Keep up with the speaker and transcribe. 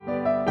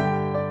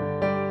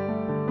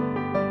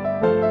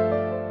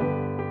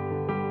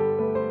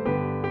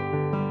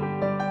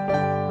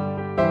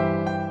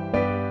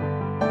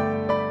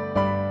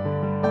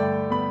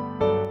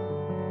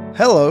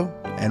Hello,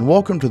 and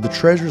welcome to the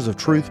Treasures of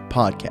Truth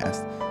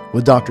podcast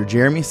with Dr.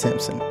 Jeremy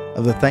Simpson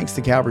of the Thanks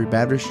to Calvary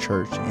Baptist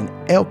Church in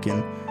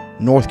Elkin,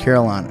 North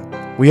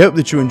Carolina. We hope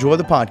that you enjoy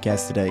the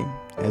podcast today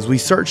as we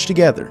search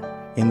together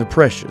in the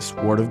precious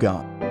Word of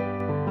God.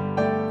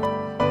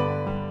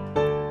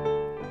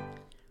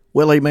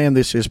 Well, amen.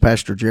 This is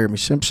Pastor Jeremy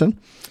Simpson,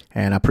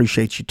 and I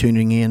appreciate you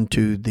tuning in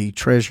to the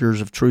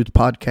Treasures of Truth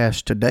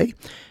podcast today.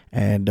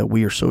 And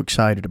we are so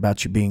excited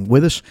about you being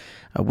with us.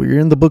 We're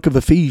in the book of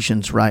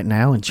Ephesians right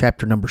now in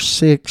chapter number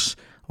 6.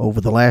 Over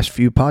the last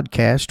few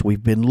podcasts,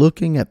 we've been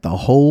looking at the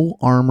whole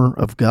armor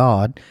of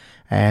God.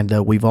 And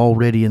we've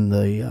already in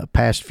the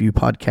past few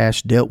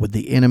podcasts dealt with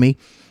the enemy.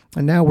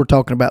 And now we're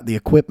talking about the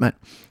equipment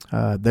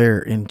there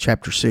in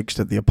chapter 6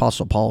 that the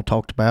Apostle Paul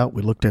talked about.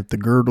 We looked at the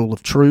girdle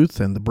of truth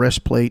and the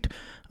breastplate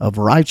of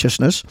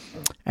righteousness.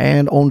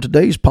 And on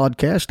today's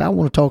podcast, I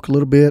want to talk a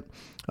little bit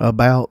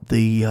about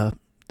the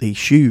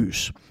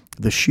shoes,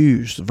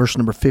 verse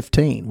number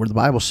 15, where the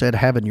Bible said,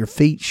 having your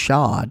feet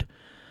shod,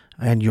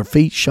 and your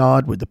feet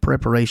shod with the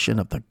preparation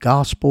of the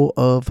gospel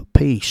of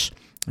peace.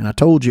 And I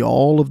told you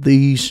all of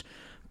these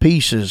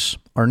pieces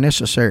are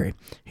necessary.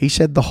 He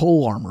said the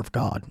whole armor of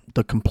God,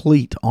 the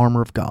complete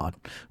armor of God.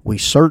 We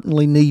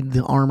certainly need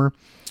the armor.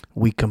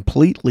 We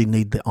completely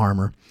need the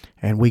armor,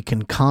 and we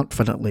can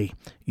confidently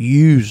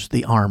use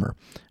the armor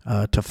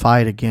to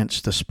fight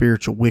against the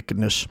spiritual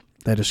wickedness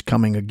that is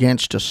coming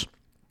against us.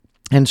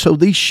 And so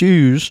these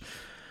shoes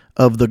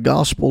of the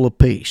gospel of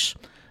peace,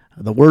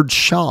 the word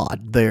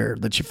shod there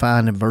that you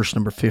find in verse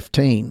number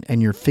 15, and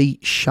your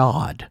feet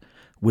shod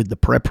with the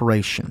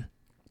preparation.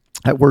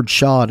 That word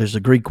shod is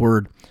the Greek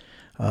word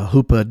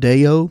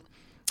hupadeo,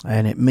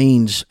 and it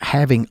means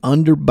having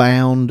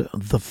underbound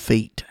the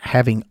feet,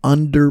 having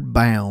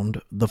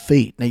underbound the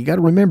feet. Now you got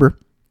to remember,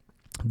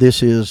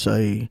 this is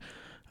an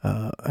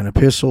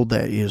epistle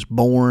that is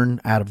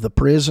born out of the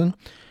prison.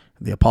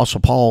 The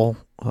Apostle Paul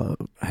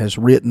has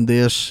written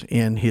this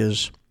in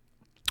his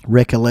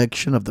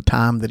recollection of the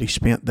time that he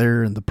spent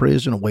there in the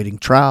prison, awaiting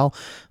trial,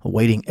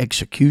 awaiting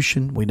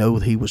execution. We know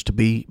he was to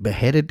be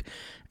beheaded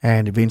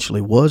and eventually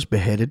was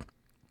beheaded.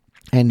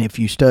 And if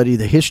you study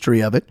the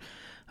history of it,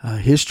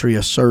 history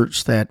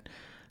asserts that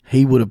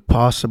he would have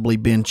possibly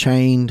been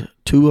chained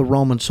to a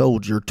Roman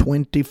soldier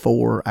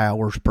 24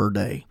 hours per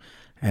day.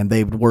 And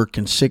they would work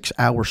in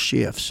 6-hour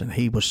shifts, and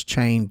he was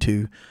chained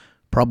to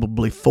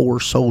probably 4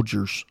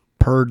 soldiers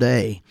per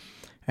day.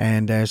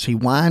 And as he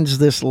winds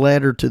this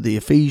letter to the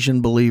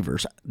Ephesian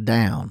believers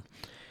down,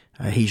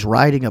 he's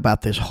writing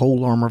about this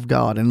whole armor of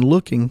God and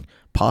looking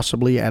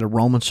possibly at a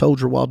Roman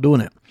soldier while doing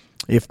it.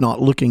 If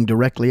not looking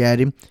directly at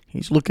him,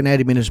 he's looking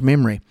at him in his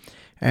memory.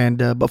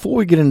 And before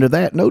we get into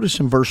that, notice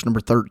in verse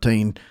number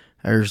 13,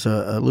 there's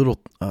a little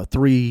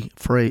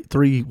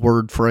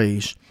three-word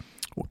phrase,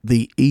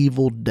 the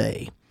evil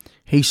day.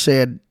 He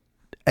said,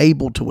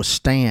 able to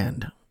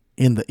withstand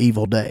in the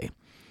evil day.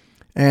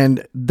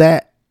 And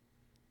that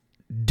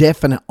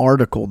definite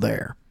article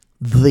there,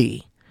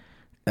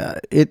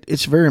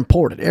 it's very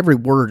important. Every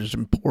word is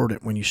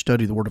important when you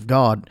study the Word of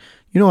God.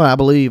 You know what I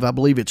believe? I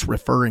believe it's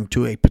referring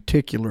to a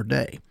particular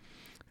day.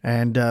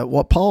 And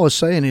what Paul is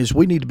saying is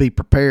we need to be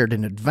prepared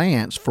in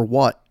advance for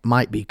what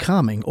might be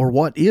coming or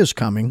what is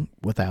coming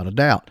without a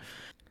doubt.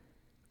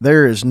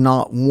 There is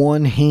not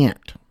one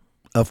hint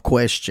of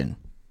question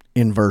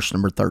in verse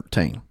number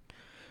 13.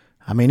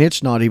 I mean,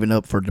 it's not even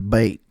up for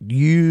debate.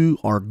 You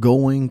are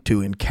going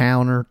to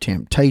encounter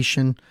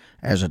temptation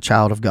as a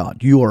child of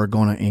God. You are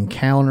going to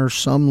encounter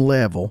some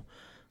level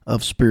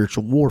of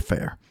spiritual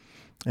warfare.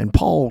 And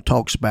Paul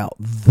talks about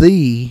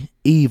the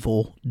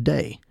evil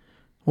day.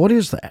 What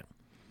is that?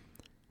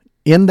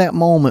 In that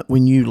moment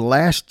when you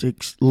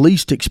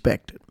least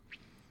expect it,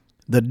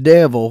 the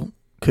devil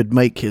could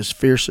make his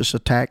fiercest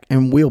attack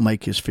and will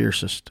make his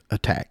fiercest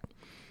attack.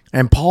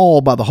 And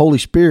Paul, by the Holy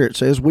Spirit,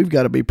 says we've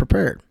got to be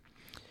prepared.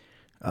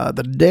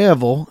 The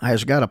devil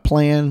has got a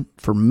plan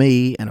for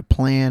me and a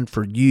plan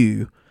for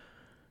you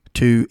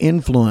to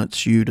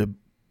influence you to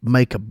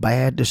make a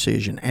bad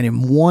decision. And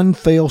in one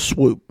fell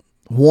swoop,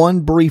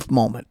 one brief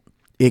moment,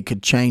 it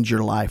could change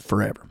your life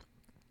forever.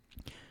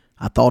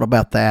 I thought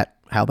about that,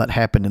 how that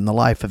happened in the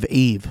life of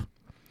Eve.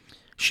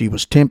 She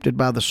was tempted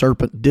by the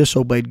serpent,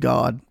 disobeyed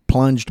God,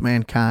 plunged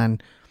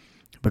mankind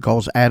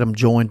because Adam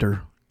joined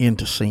her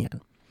into sin.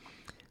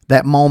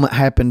 That moment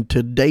happened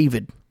to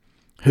David,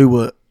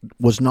 who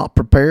was not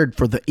prepared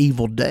for the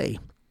evil day,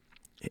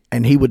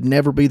 and he would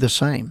never be the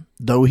same.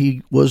 Though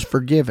he was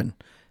forgiven,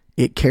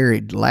 it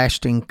carried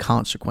lasting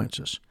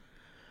consequences.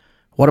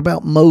 What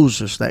about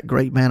Moses, that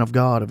great man of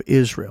God of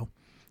Israel,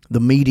 the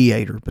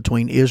mediator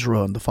between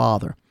Israel and the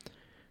Father,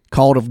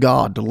 called of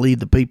God to lead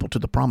the people to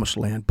the promised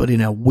land, but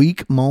in a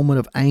weak moment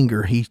of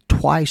anger, he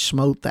twice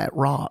smote that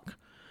rock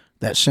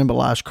that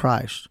symbolized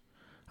Christ,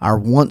 our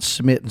once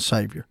smitten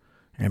Savior,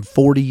 and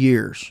 40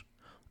 years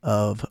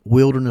of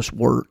wilderness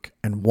work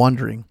and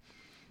wandering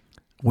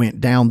went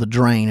down the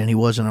drain, and he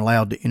wasn't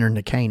allowed to enter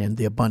into Canaan,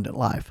 the abundant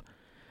life.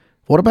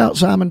 What about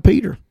Simon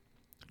Peter?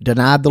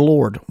 Denied the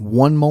Lord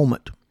one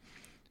moment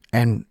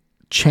and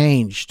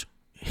changed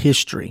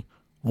history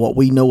what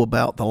we know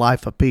about the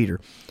life of Peter.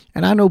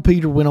 And I know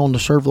Peter went on to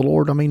serve the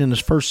Lord. I mean, in his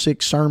first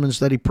 6 sermons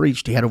that he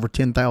preached, he had over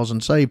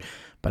 10,000 saved.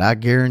 But I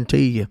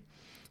guarantee you,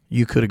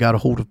 you could have got a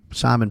hold of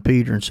Simon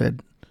Peter and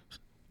said,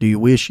 do you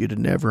wish you'd have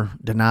never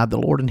denied the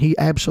Lord? And he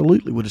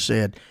absolutely would have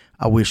said,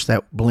 I wish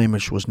that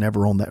blemish was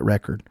never on that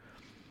record.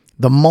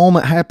 The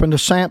moment happened to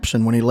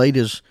Samson when he laid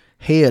his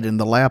head in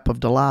the lap of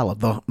Delilah.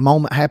 The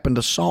moment happened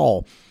to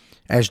Saul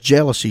as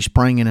jealousy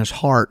sprang in his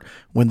heart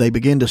when they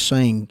began to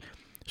sing,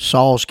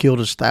 Saul's killed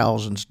his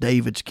thousands,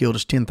 David's killed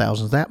his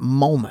 10,000s. That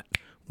moment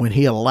when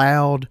he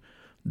allowed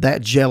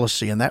that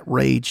jealousy and that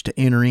rage to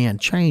enter in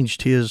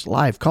changed his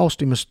life,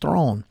 cost him his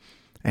throne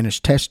and his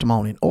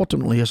testimony, and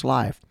ultimately his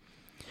life.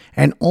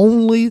 And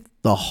only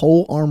the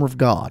whole armor of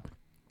God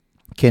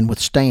can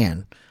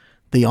withstand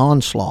the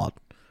onslaught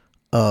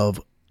of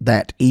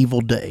that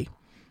evil day.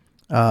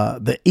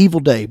 The evil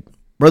day.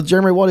 Brother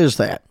Jeremy, what is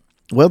that?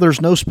 Well,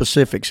 there's no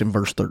specifics in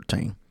verse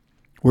 13.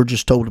 We're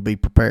just told to be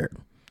prepared.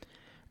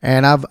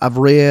 And I've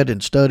read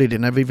and studied,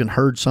 and I've even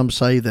heard some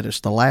say that it's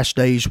the last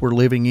days we're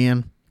living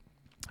in.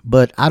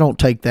 But I don't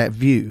take that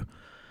view.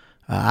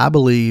 I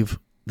believe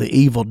the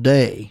evil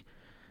day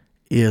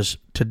is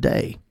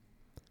today.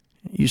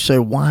 You say,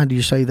 why do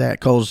you say that?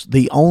 Because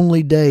the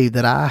only day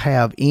that I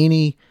have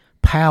any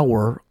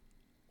power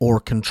or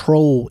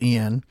control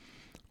in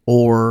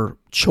or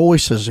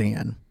choices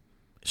in,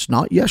 it's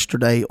not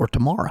yesterday or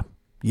tomorrow.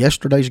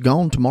 Yesterday's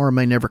gone, tomorrow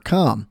may never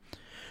come.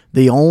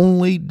 The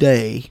only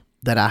day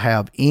that I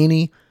have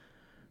any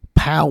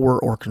power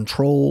or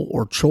control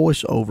or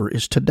choice over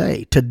is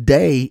today.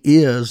 Today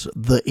is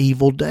the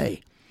evil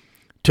day.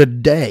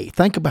 Today,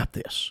 think about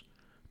this.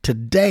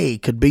 Today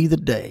could be the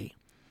day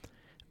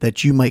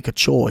that you make a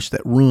choice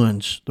that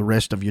ruins the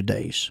rest of your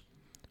days.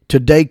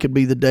 Today could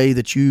be the day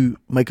that you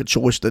make a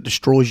choice that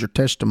destroys your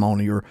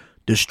testimony or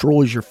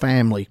destroys your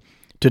family.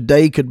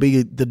 Today could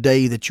be the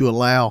day that you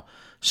allow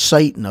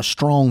Satan a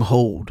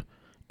stronghold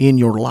in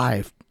your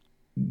life.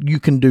 You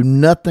can do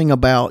nothing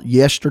about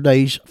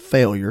yesterday's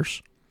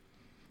failures.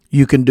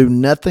 You can do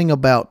nothing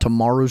about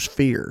tomorrow's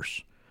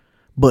fears.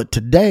 But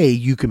today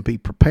you can be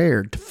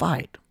prepared to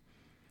fight.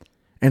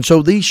 And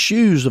so these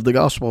shoes of the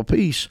gospel of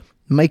peace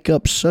make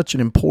up such an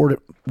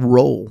important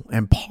role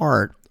and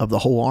part of the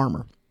whole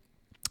armor.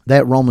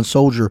 That Roman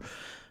soldier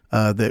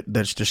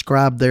that's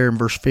described there in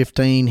verse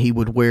 15, he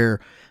would wear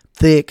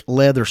thick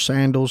leather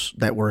sandals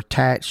that were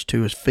attached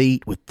to his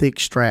feet with thick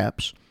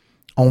straps.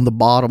 On the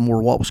bottom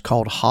were what was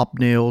called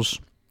hobnails,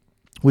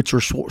 which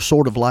are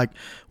sort of like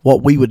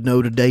what we would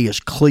know today as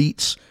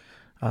cleats.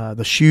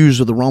 The shoes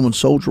of the Roman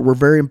soldier were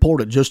very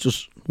important, just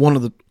as one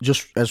of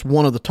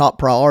the top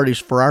priorities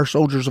for our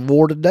soldiers of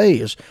war today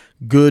is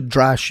good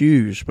dry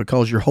shoes,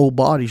 because your whole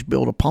body's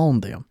built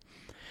upon them.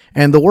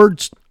 And the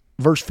words,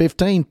 verse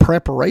 15,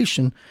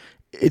 preparation,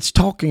 it's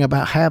talking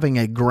about having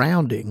a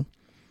grounding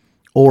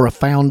or a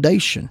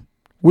foundation.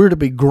 We're to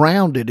be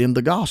grounded in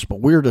the gospel.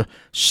 We're to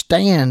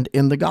stand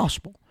in the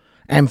gospel.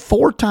 And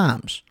four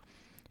times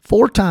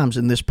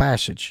in this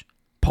passage,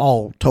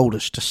 Paul told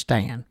us to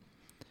stand.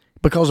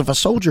 Because if a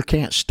soldier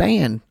can't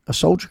stand, a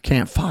soldier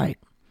can't fight.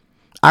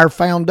 Our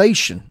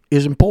foundation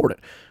is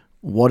important.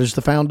 What is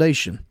the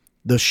foundation?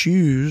 The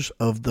shoes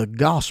of the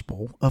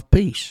gospel of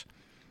peace.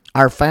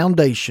 Our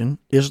foundation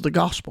is the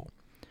gospel.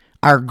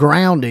 Our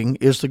grounding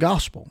is the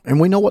gospel. And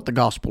we know what the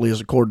gospel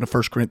is according to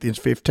 1 Corinthians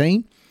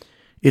 15.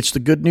 It's the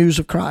good news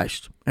of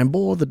Christ. And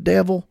boy, the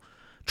devil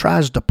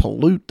tries to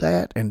pollute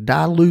that and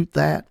dilute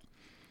that.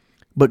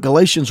 But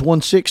Galatians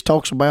 1:6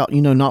 talks about,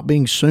 not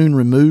being soon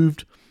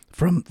removed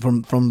from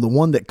the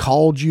one that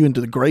called you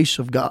into the grace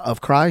of God, of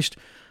Christ,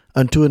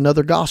 unto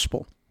another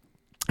gospel.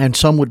 And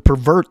some would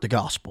pervert the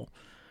gospel.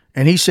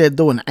 And he said,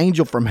 though an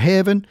angel from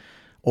heaven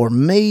or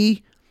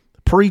me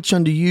preach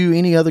unto you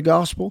any other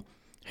gospel,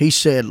 he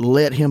said,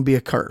 let him be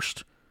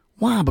accursed.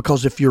 Why?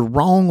 Because if you're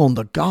wrong on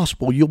the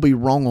gospel, you'll be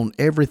wrong on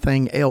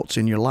everything else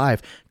in your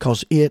life,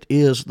 because it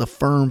is the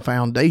firm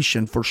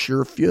foundation for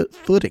sure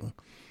footing.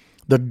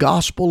 The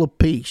gospel of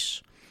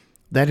peace,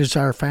 that is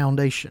our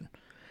foundation.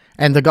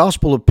 And the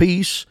gospel of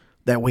peace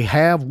that we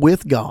have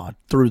with God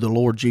through the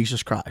Lord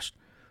Jesus Christ.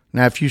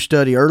 Now, if you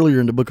study earlier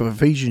in the book of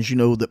Ephesians, you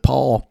know that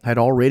Paul had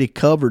already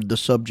covered the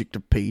subject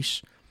of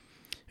peace.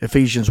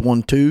 Ephesians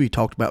 1:2, he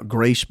talked about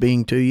grace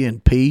being to you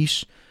and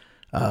peace.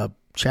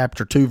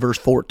 Chapter 2, verse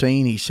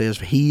 14, he says,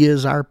 he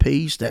is our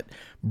peace that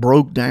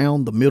broke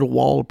down the middle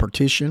wall of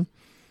partition.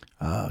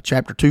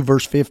 Chapter 2,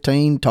 verse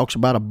 15, talks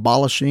about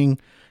abolishing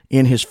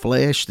in his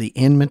flesh the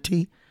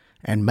enmity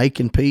and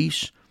making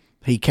peace.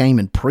 He came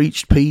and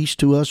preached peace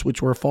to us,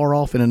 which were far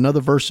off. In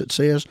another verse it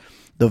says,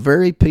 the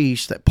very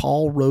peace that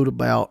Paul wrote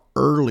about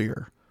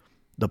earlier,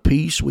 the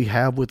peace we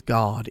have with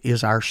God,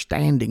 is our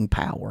standing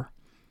power.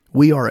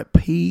 We are at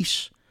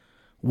peace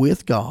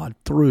with God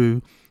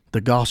through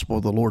the gospel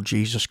of the Lord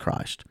Jesus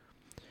Christ.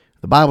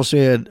 The Bible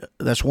said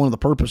that's one of the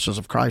purposes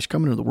of Christ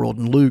coming into the world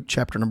in Luke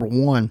chapter number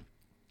 1,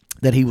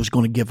 that he was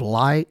going to give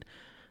light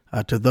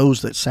to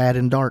those that sat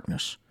in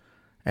darkness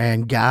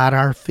and guide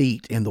our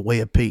feet in the way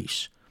of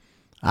peace.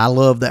 I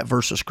love that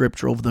verse of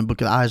scripture over in the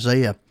book of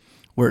Isaiah,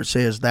 where it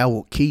says, thou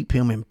wilt keep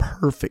him in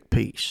perfect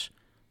peace,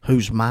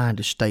 whose mind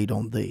is stayed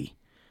on thee,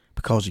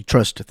 because he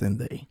trusteth in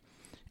thee.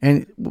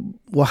 And,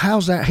 well,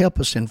 how's that help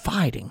us in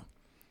fighting?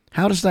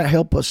 How does that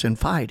help us in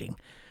fighting?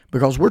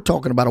 Because we're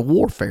talking about a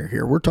warfare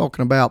here. We're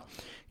talking about,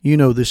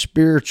 this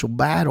spiritual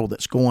battle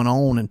that's going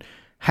on. And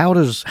how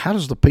does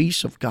the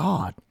peace of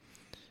God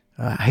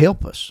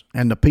help us?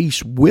 And the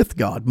peace with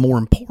God, more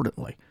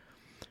importantly.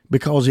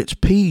 Because it's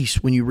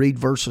peace when you read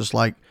verses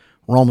like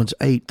Romans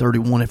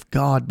 8:31, if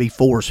God be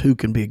for us, who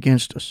can be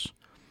against us?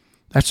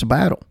 That's a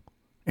battle.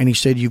 And he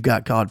said, you've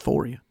got God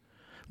for you.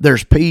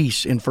 There's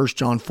peace in 1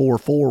 John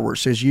 4:4, where it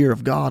says, ye are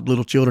of God,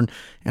 little children,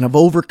 and have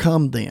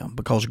overcome them,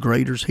 because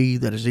greater is he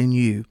that is in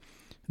you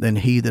than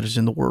he that is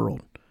in the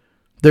world.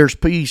 There's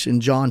peace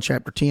in John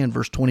chapter 10,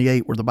 verse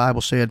 28, where the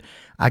Bible said,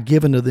 I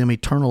give unto them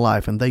eternal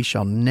life, and they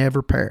shall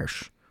never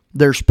perish.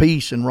 There's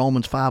peace in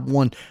Romans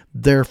 5:1,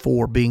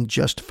 therefore, being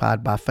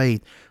justified by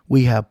faith,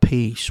 we have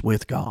peace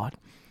with God.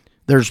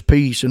 There's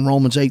peace in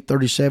Romans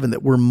 8:37,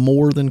 that we're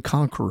more than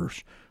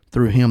conquerors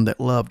through him that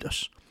loved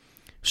us.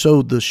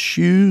 So the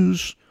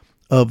shoes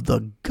of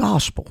the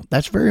gospel,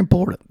 that's very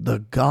important, the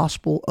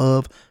gospel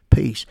of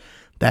peace.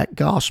 That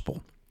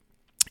gospel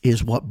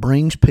is what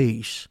brings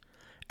peace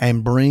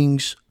and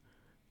brings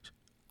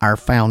our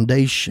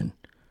foundation,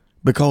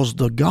 because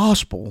the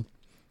gospel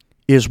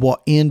is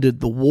what ended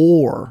the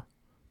war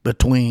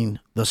between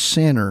the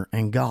sinner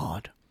and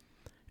God.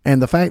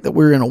 And the fact that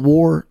we're in a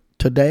war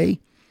today,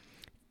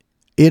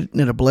 isn't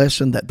it a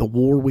blessing that the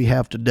war we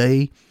have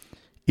today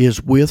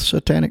is with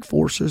satanic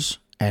forces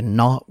and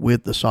not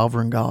with the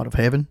sovereign God of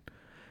heaven?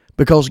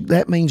 Because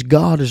that means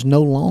God is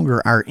no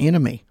longer our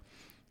enemy.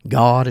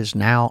 God is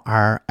now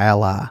our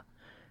ally.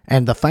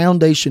 And the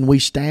foundation we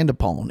stand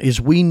upon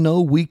is we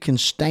know we can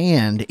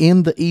stand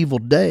in the evil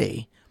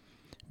day,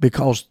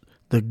 because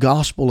the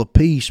gospel of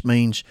peace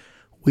means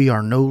we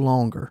are no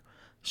longer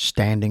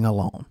standing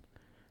alone.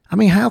 I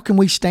mean, how can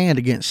we stand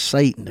against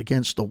Satan,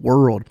 against the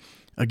world,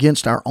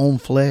 against our own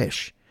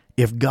flesh,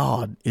 if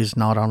God is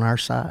not on our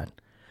side?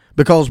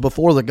 Because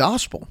before the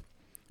gospel,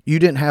 you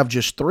didn't have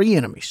just 3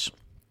 enemies.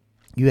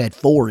 You had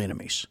 4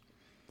 enemies.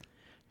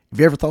 Have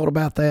you ever thought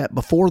about that?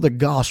 Before the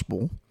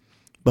gospel,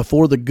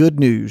 before the good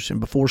news, and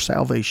before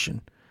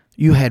salvation,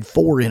 you had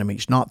 4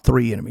 enemies, not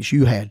 3 enemies.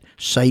 You had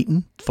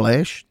Satan,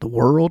 flesh, the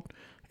world,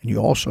 and you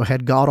also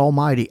had God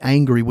Almighty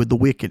angry with the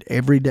wicked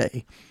every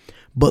day.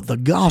 But the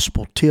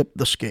gospel tipped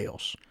the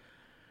scales.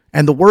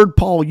 And the word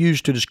Paul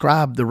used to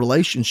describe the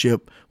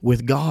relationship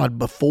with God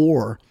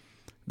before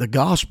the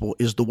gospel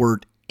is the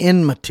word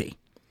enmity.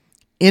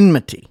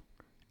 Enmity.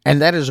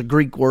 And that is a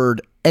Greek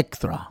word,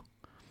 ekthra.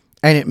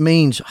 And it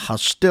means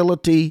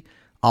hostility,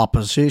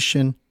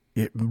 opposition.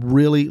 It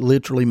really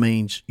literally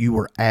means you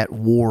were at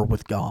war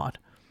with God.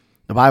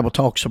 The Bible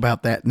talks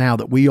about that now,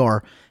 that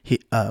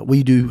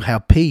we do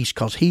have peace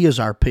because he is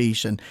our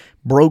peace, and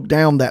broke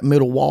down that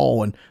middle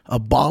wall and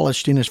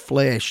abolished in his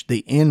flesh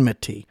the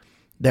enmity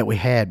that we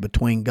had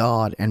between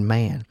God and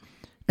man.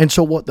 And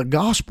so what the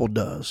gospel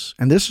does,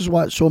 and this is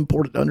why it's so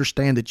important to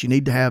understand that you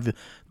need to have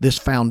this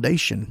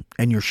foundation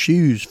and your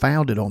shoes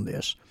founded on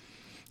this,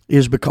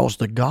 is because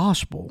the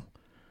gospel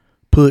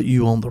put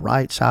you on the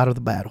right side of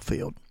the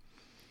battlefield.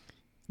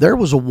 There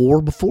was a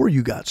war before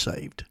you got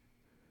saved,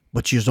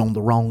 but you was on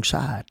the wrong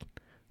side.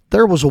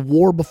 There was a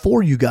war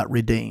before you got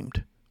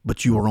redeemed,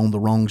 but you were on the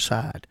wrong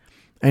side.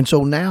 And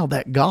so now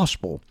that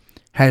gospel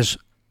has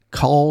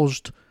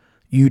caused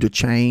you to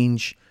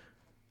change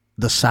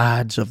the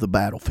sides of the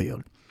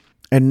battlefield.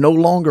 And no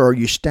longer are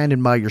you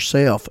standing by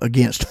yourself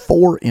against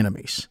 4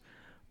 enemies,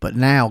 but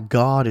now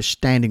God is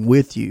standing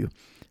with you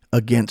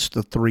against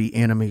the 3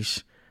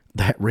 enemies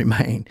that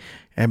remain.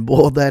 And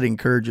boy, that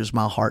encourages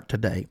my heart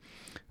today.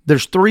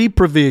 There's 3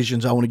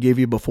 provisions I want to give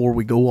you before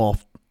we go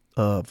off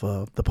of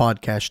the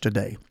podcast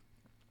today.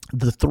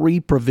 The 3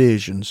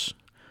 provisions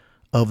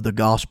of the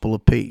gospel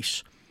of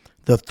peace.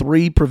 The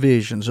 3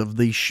 provisions of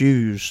these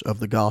shoes of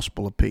the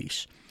gospel of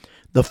peace.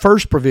 The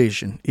first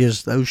provision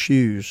is those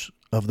shoes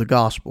of the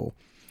gospel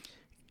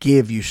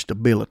give you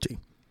stability.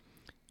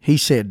 He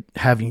said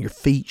having your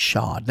feet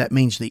shod. That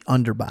means the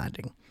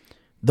underbinding.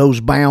 Those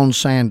bound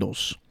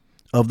sandals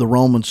of the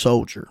Roman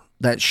soldier,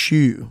 that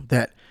shoe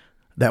that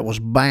was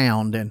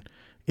bound, and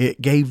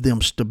it gave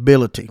them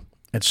stability.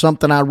 It's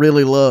something I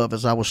really love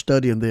as I was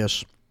studying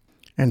this.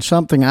 And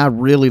something I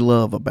really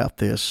love about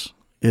this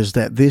is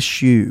that this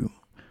shoe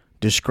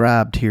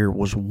described here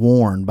was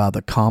worn by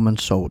the common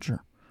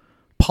soldier.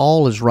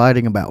 Paul is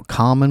writing about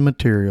common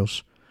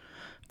materials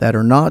that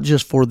are not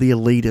just for the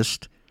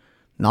elitist,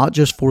 not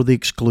just for the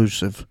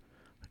exclusive.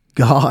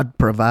 God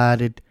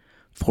provided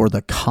for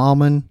the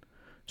common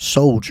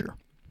soldier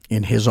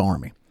in his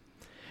army.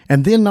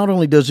 And then not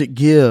only does it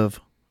give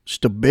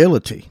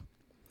stability,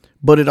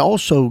 but it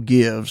also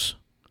gives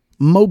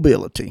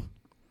mobility.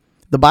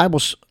 The Bible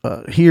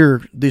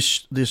here,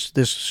 this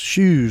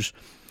shoes,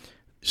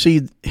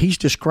 see, he's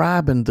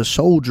describing the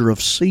soldier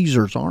of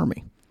Caesar's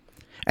army.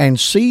 And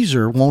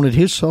Caesar wanted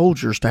his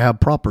soldiers to have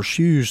proper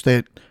shoes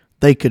that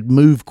they could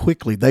move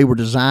quickly. They were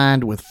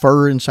designed with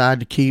fur inside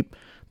to keep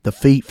the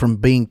feet from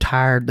being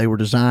tired. They were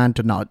designed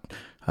to not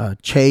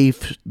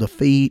chafe the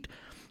feet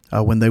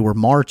when they were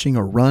marching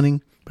or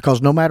running,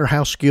 because no matter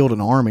how skilled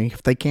an army,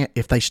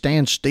 if they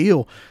stand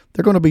still,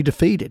 they're going to be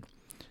defeated.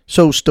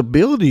 So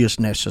stability is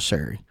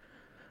necessary,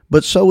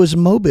 but so is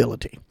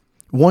mobility.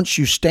 Once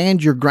you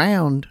stand your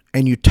ground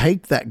and you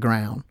take that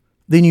ground,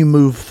 then you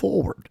move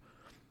forward.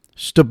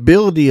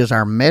 Stability is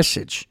our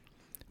message,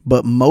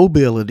 but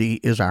mobility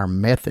is our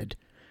method.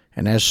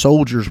 And as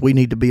soldiers, we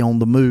need to be on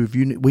the move.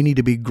 We need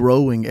to be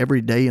growing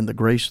every day in the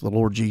grace of the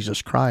Lord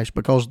Jesus Christ,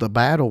 because the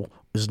battle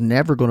is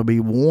never going to be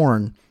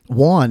won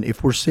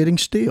if we're sitting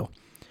still.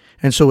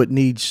 And so it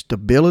needs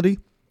stability,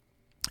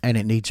 and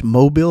it needs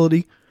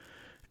mobility,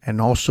 and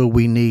also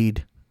we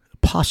need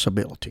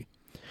possibility.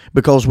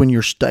 Because when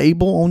you're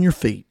stable on your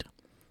feet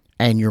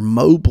and you're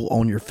mobile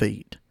on your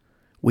feet,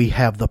 we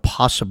have the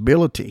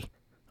possibility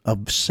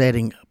of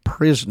setting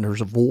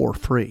prisoners of war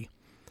free.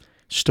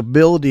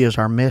 Stability is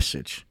our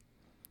message,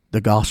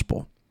 the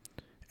gospel.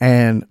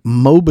 And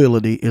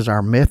mobility is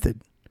our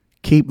method.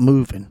 Keep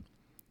moving.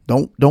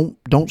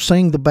 Don't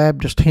sing the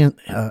Baptist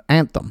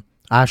anthem,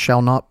 I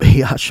shall not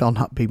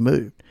be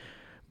moved.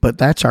 But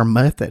that's our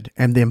method.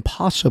 And the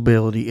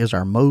impossibility is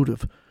our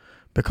motive.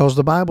 Because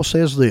the Bible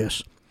says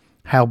this,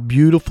 how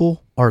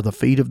beautiful are the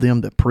feet of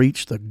them that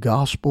preach the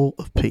gospel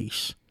of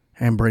peace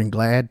and bring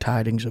glad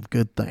tidings of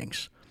good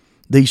things.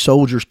 These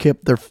soldiers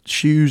kept their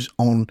shoes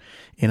on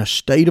in a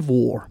state of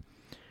war.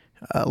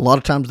 A lot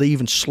of times they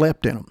even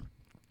slept in them.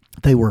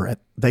 They were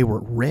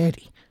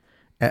ready.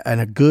 And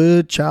a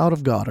good child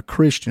of God, a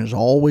Christian, is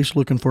always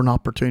looking for an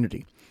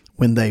opportunity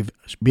when they've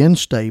been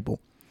stable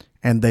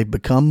and they've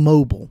become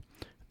mobile,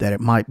 that it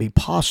might be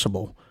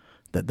possible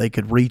that they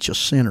could reach a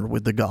sinner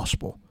with the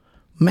gospel.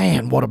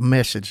 Man, what a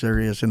message there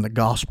is in the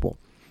gospel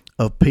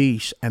of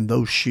peace and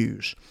those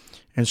shoes.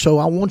 And so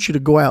I want you to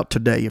go out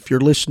today. If you're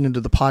listening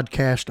to the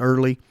podcast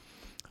early,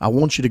 I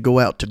want you to go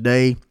out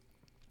today,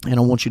 and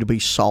I want you to be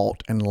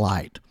salt and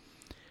light.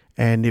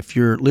 And if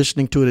you're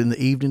listening to it in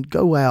the evening,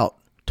 go out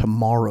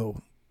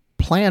tomorrow.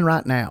 Plan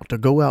right now to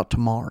go out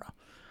tomorrow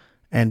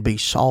and be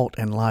salt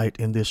and light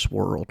in this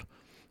world.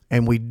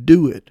 And we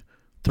do it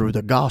through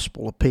the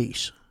gospel of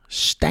peace.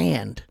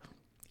 Stand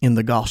in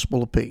the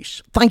gospel of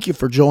peace. Thank you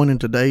for joining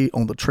today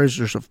on the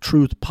Treasures of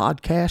Truth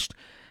podcast,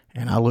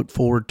 and I look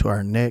forward to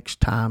our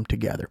next time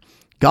together.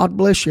 God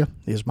bless you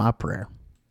is my prayer.